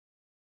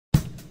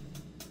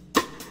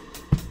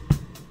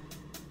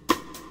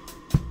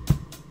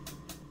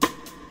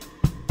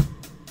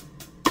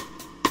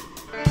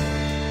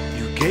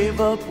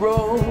up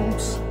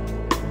robes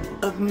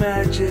of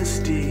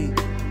majesty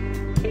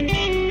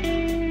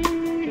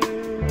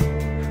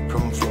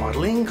from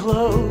swaddling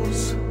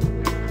clothes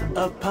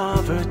of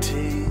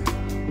poverty.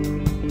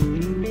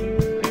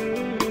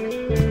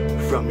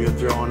 From your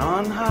throne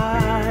on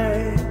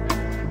high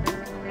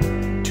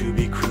to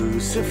be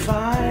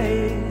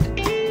crucified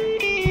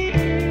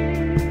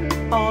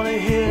on a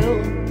hill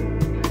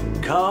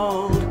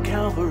called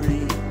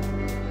Calvary.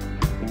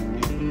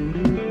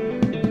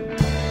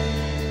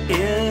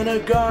 In a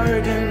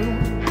garden,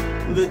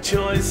 the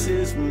choice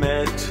is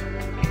met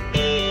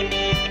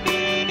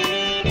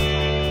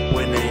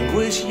when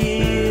anguish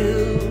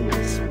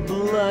yields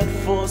blood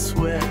for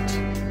sweat.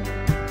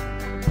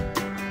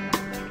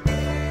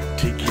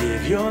 To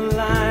give your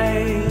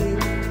life,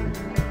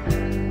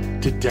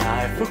 to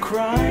die for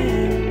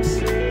crimes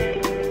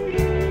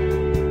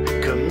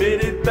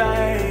committed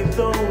by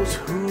those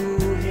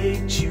who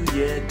hate you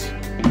yet.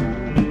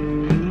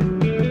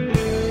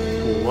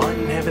 What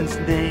in heaven's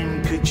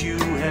name could you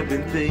have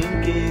been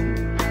thinking?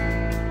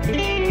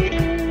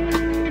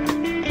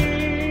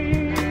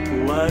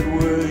 What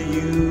were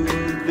you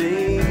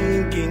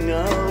thinking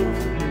of?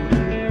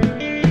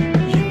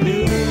 You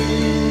knew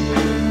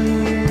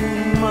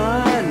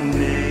my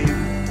name,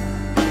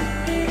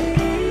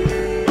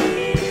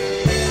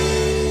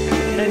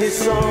 and you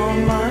saw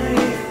my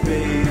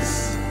face.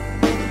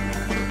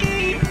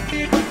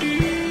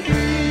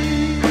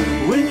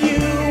 When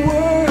you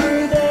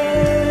were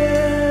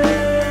there,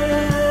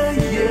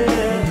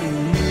 yeah,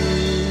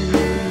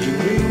 you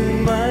knew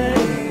my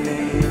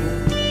name.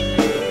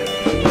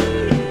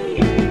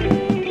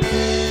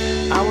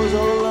 I was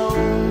all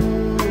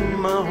alone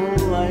my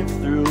whole life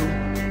through,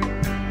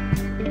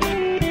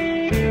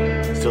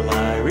 still I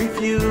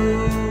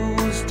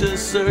refuse to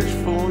search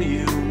for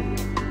you.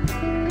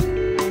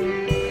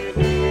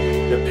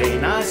 The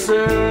pain I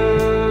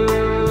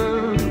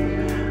serve,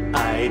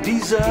 I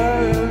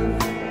deserve.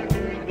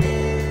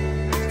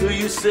 Still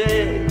you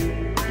say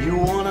you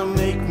wanna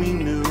make me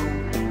new.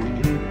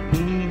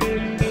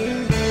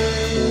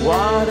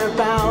 What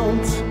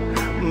about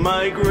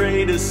my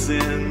greatest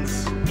sins?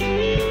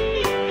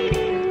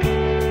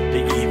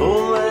 The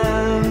evil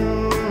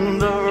and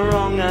the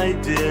wrong I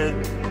did.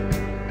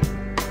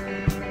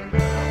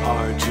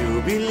 Hard to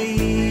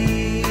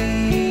believe,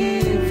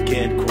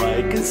 can't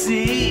quite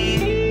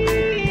conceive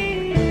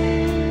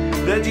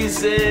that you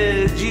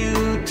said you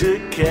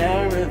took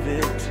care of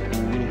it.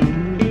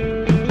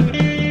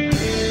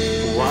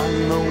 What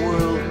in the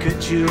world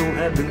could you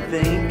have been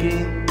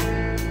thinking?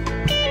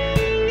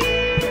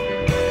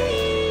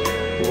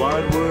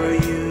 What were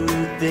you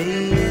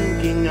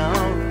thinking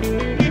of?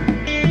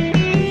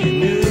 You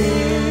knew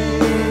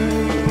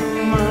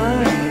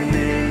my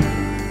name,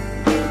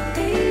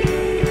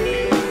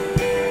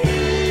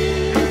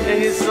 and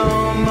you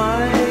saw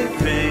my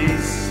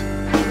face.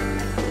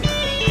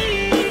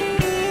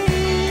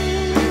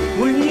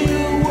 When you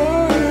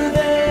were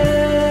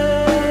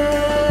there,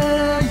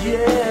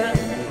 yeah,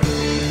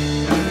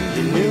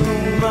 you knew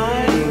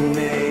my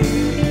name.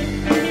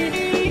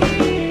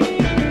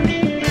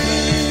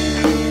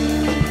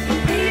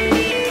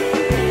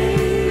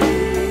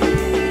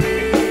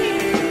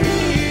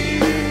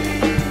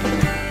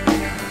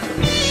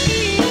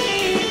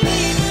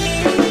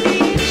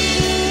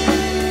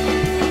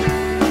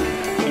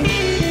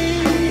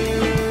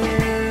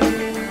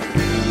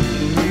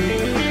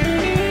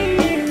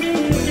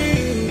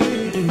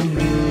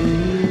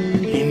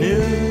 He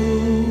knew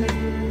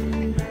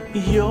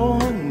your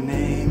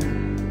name,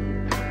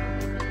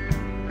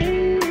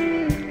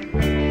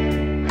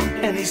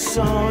 and he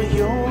saw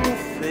your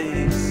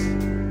face.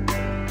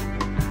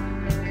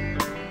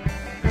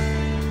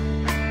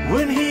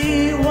 When he